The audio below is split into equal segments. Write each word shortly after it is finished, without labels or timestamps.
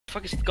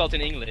fuck is it called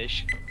in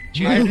English?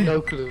 I have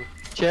no clue.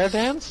 Chair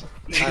dance?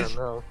 I don't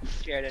know.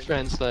 Chair dance.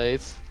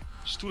 Translate.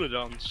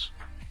 Stoelendans.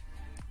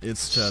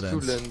 It's chair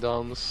dance.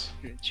 Stoelendans.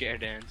 Chair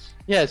dance.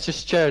 Yeah, it's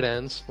just chair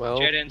dance. Well,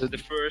 Chair dance is the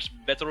first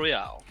battle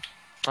royale.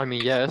 I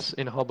mean, yes.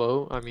 In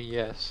Habbo, I mean,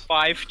 yes.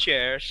 5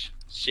 chairs,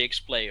 6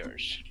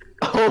 players.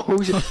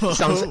 Oh,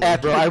 sounds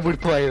epic. I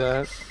would play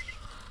that.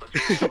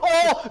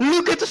 Oh,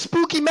 look at the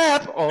spooky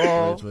map!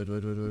 Oh, Wait.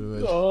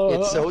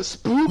 it's so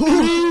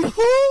spooky!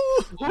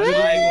 Why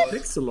did it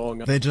take so long?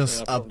 They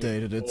just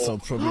updated it, so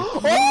probably.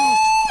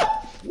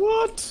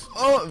 What?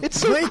 Oh, It's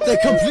so wait, they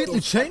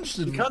completely changed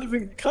it. You can't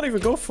even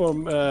go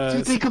from.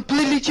 Dude, they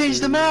completely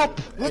changed the map!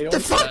 What the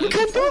fuck? You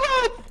can't do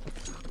that!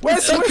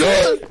 Where's So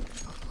good!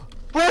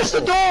 Where's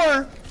the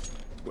door?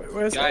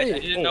 Where's Guys, A? I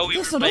didn't know we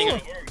were there's a playing a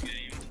door.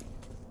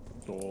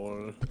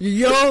 horror game.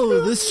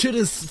 Yo, this shit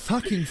is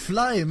fucking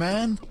fly,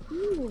 man.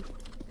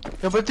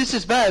 No, but this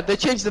is bad. They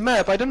changed the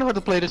map. I don't know how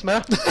to play this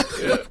map.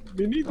 Yeah,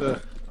 me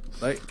neither.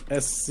 Like,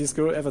 has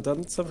Cisco ever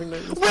done something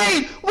like this?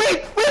 Wait!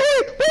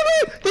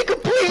 They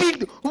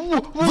completely.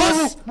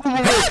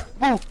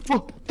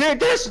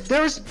 There's.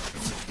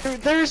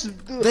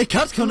 They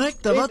cut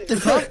connector, what the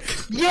fuck?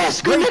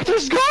 Yes,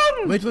 connector's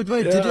gone. Wait,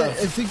 Yeah. I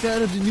think they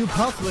added a new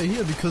pathway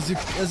here, because you,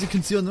 as you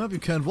can see on the map, you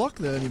can't walk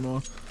there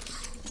anymore.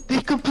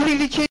 They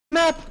completely changed the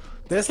map.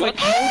 There's like.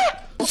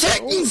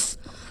 Chickens!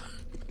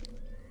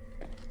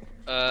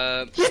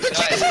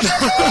 Guys,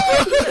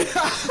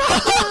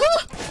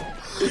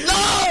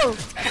 No!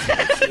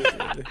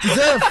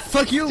 There,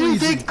 fuck you, Dude,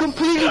 they Easy.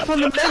 completely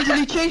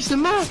fundamentally changed the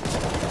map.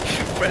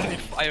 friendly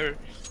fire.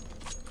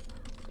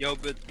 Yo,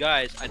 but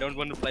guys, I don't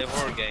want to play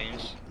horror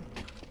games.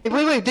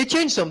 Wait, they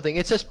changed something.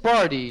 It says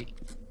party.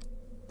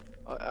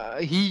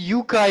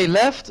 Yukai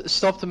left,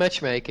 stopped the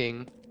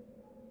matchmaking.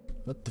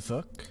 What the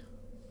fuck?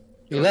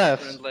 He Your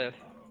left. friend left.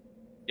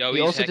 Yo, He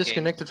he's also hacking.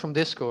 disconnected from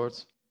Discord.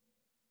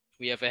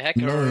 We have a hacker.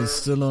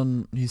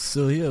 No, he's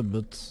still here,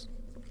 but...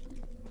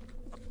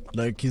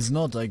 Like, he's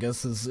not, I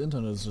guess his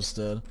internet is just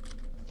dead.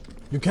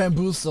 You can't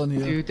boost on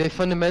here. Dude, they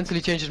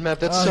fundamentally changed his map.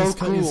 That's so he's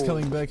cool. he's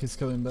coming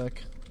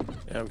back.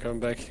 Yeah, I'm coming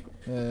back.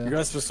 Yeah. You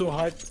guys were so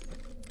hyped.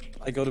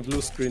 I got a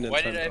blue screen and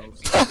Why did timed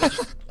I?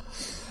 out.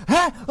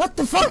 Huh? What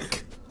the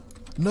fuck?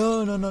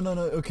 No,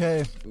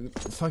 okay.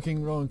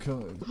 Fucking wrong.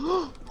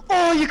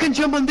 Oh, you can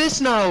jump on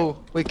this now.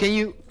 Wait, can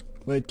you?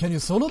 Wait, can you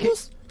solo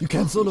boost? You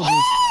can solo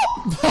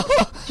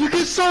boost. You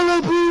can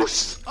solo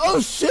boost. Oh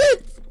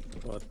shit!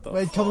 What the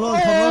Wait, come Oh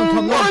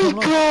along. my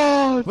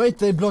god! Wait,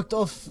 they blocked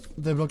off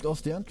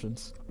the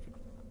entrance.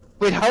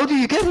 Wait, how do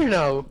you get here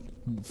now?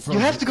 From- You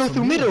have to go from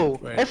through here. middle.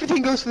 Wait.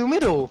 Everything goes through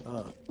middle.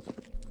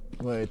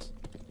 Wait.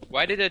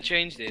 Why did I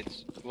change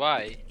it?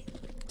 Why?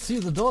 See,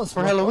 the doors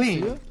For blocked off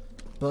Halloween. here,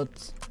 but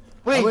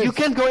Wait, Oh, wait. you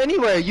can't go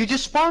anywhere. You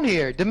just spawn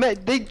here.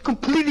 They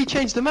completely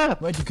changed the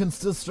map. wait, you can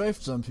still strafe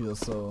jump here.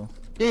 So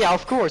Yeah,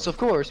 of course,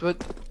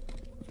 but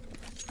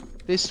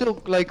they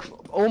still like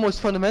almost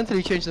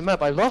fundamentally changed the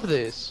map. I love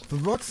this. the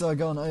rocks are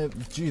gone.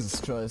 Jesus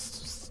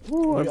Christ.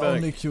 Ooh, I'm We back.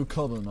 only queue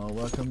cobble now.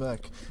 Welcome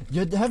back.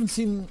 You haven't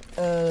seen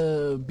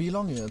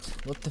Belong yet.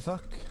 What the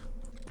fuck?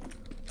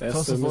 There's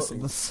First the of all,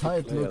 missing the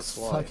site players. looks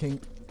Why? fucking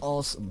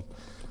awesome.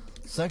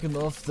 Second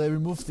off, they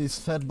removed these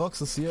fat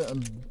boxes here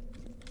and...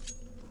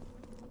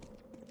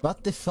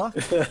 What the fuck?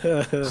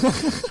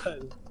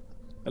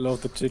 I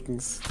love the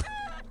chickens.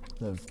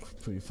 They're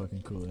pretty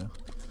fucking cool, yeah.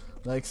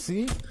 Like,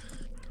 see?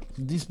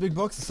 These big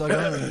boxes are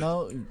gone and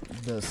now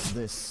there's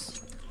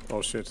this.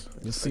 Oh shit.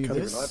 You see I can't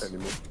this? even hide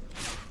anymore.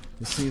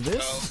 You see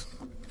this?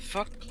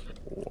 Fuck.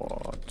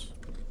 What?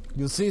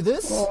 You see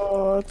this?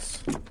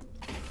 What?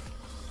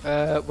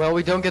 Well,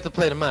 we don't get to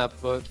play the map,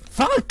 but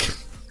Fuck!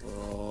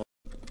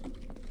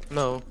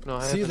 no,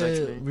 I See, haven't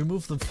they actually.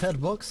 removed the fat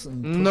box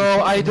and... put No,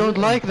 the I chicken don't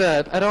here. like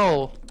that at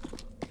all.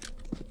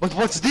 But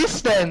what's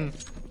this then?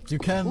 You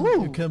can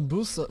Ooh.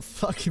 boost the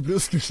fucking blue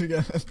screen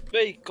again.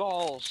 Fake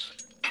calls.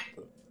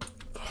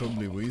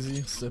 Probably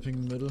Wheezy stepping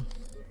in the middle.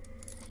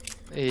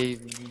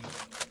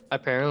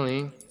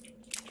 Apparently.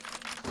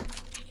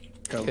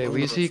 Can't Okay, move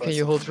Weezy, it can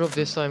you hold drop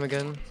this time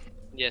again?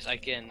 Yes, I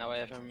can. Now I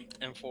have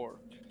M4.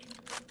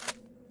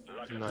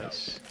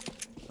 Nice.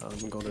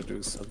 I'm gonna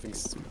do something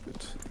stupid.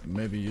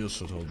 Maybe you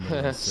should hold me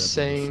instead of the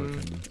Same.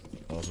 fucking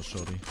auto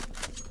shotty.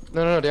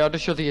 No, the other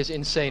shotty is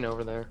insane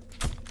over there.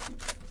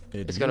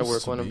 It's gonna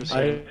work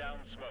 100%.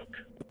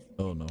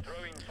 Oh no.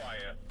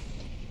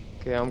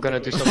 Okay, I'm gonna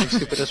do something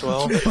stupid as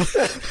well.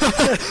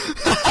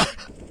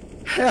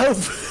 Help!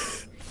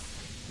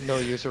 No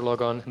user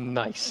log on.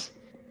 Nice.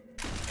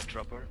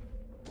 Dropper.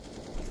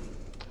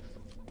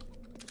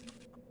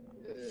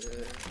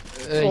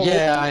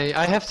 Yeah,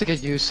 I have to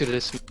get used to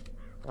this.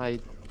 I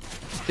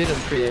didn't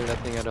create that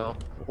thing at all.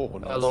 Oh,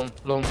 nice.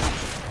 Long.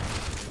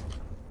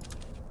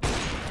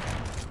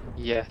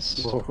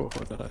 Yes. Oh,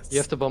 nice. You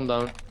have to bomb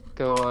down.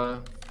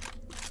 Go,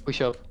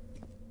 push up.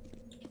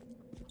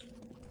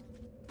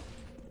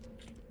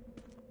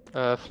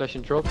 Flash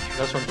and drop.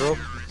 That's one drop.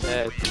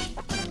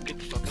 Get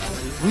the fuck out.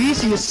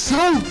 Weezy is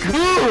so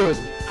good!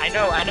 I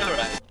know,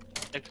 right?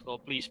 Tactical,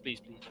 please.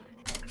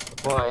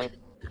 Why?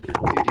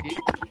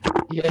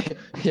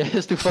 he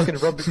has to fucking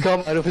rub the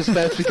cum out of his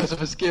pants because of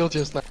his skill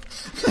just now.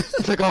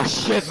 It's like, oh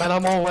shit, man,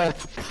 I'm all wet.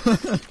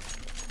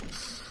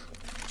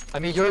 I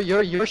mean,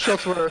 your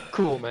shots were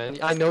cool, man.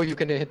 I know you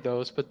can hit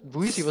those, but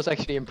Wheezy was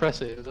actually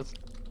impressive.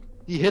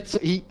 He hit a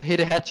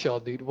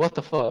headshot, dude. What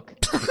the fuck?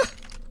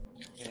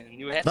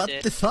 New headset.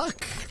 What the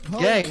fuck? How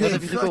Gang, can what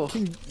did you do?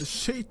 fucking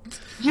shit?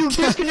 You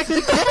disconnected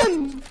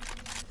again!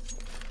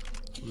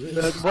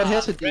 What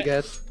headset do you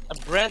get? A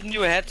brand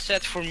new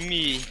headset for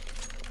me.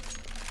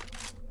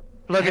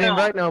 Plug it in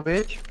right now,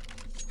 bitch.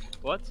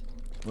 What?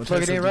 What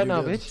Plug it headset in did right you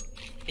now, get?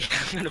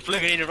 bitch. I'm gonna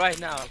plug it in right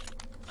now.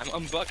 I'm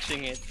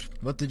unboxing it.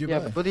 What did you Yeah,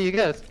 buy? but what do you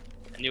get?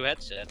 A new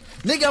headset.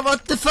 Nigga,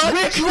 what the fuck?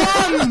 Which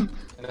one?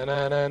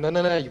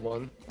 No, you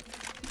won.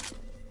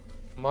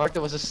 Mark,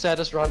 that was the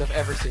saddest round I've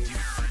ever seen.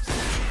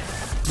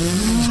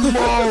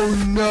 Oh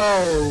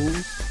no!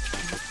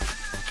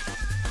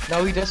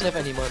 Now he doesn't have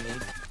any money.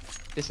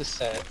 This is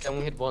sad. Can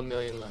we hit 1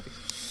 million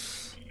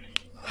likes?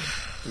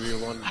 Do you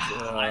want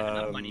I have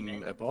enough money,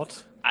 man. a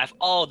bot? I have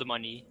all the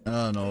money.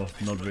 No,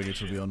 not really,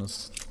 to be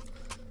honest.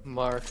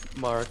 Mark.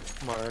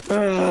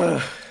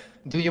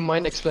 Do you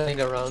mind explaining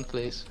the round,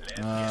 please?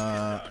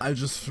 I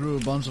just threw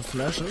a bunch of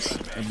flashes.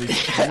 At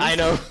least three. I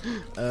know.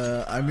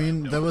 I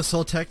mean, they were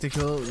so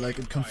tactical, like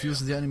it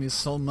confused the enemies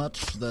so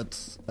much that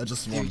I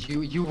just won.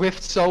 You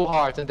whiffed so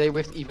hard and they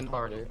whiffed even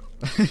harder.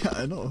 Yeah,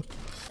 I know.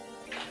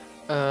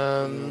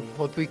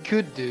 What we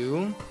could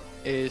do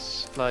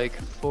is like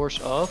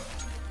force up,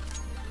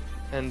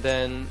 and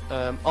then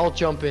I'll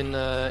jump in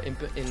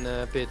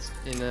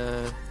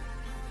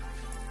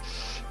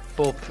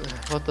Bob.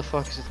 What the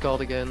fuck is it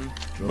called again?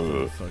 Drop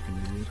you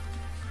fucking idiot.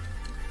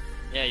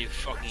 Yeah, you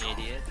fucking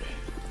idiot.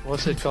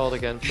 What's it called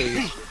again,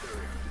 please?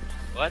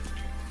 What?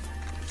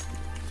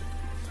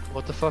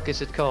 What the fuck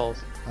is it called?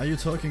 Are you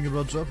talking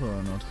about Dropper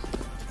or not?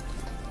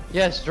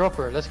 Yes,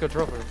 dropper. Let's go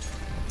dropper.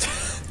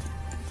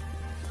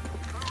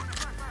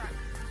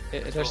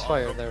 There's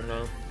fire there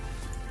now.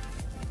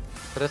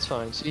 But that's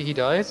fine. See, he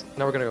died.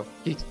 Now we're gonna go.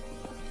 Yeet.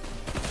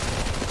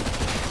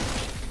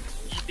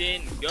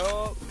 Ethan,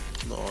 go!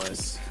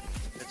 Nice.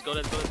 Let's go.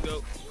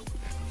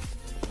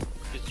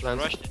 Just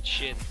Land. rush that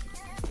shit.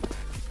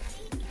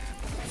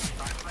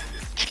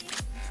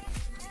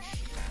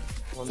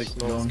 One Take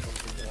smoke. long.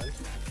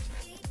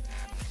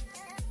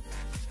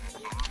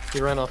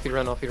 He ran off.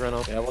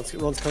 Yeah,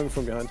 one's coming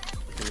from behind.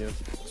 Okay, yeah,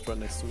 it's right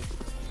next to me.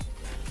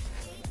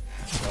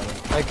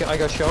 I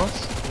got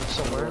shots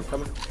somewhere. One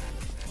coming.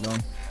 No.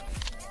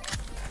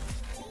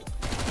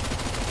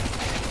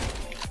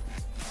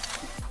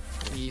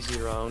 Easy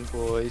round,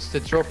 boys. The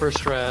dropper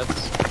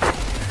strats.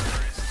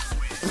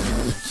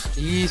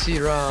 Easy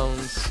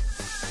rounds.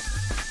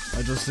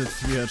 I just did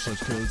 3 headshot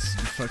kills.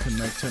 The fucking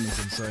Mac 10 is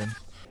insane.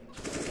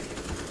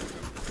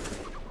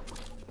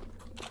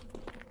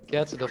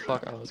 Get the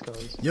fuck out,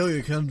 guys. Yo,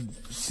 you can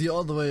see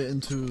all the way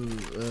into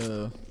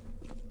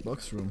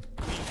box room.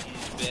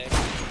 He's back.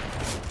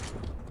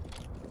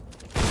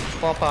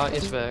 Papa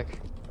is back.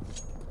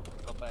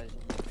 Papa is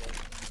back.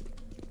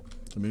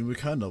 I mean, we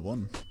kinda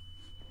won.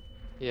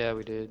 Yeah,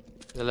 we did.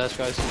 The last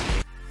guys.